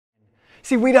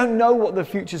See, we don't know what the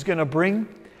future's going to bring,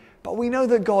 but we know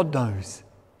that God knows.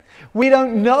 We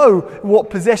don't know what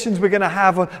possessions we're going to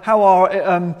have, or how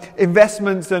our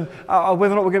investments and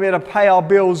whether or not we're going to be able to pay our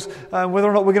bills, whether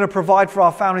or not we're going to provide for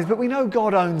our families, but we know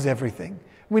God owns everything.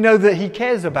 We know that He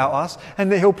cares about us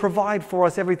and that He'll provide for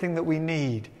us everything that we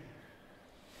need.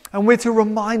 And we're to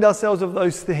remind ourselves of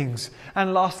those things.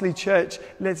 And lastly, church,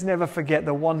 let's never forget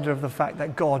the wonder of the fact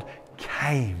that God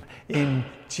came in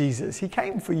Jesus. He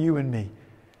came for you and me.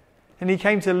 And He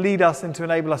came to lead us and to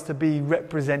enable us to be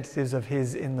representatives of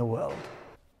His in the world.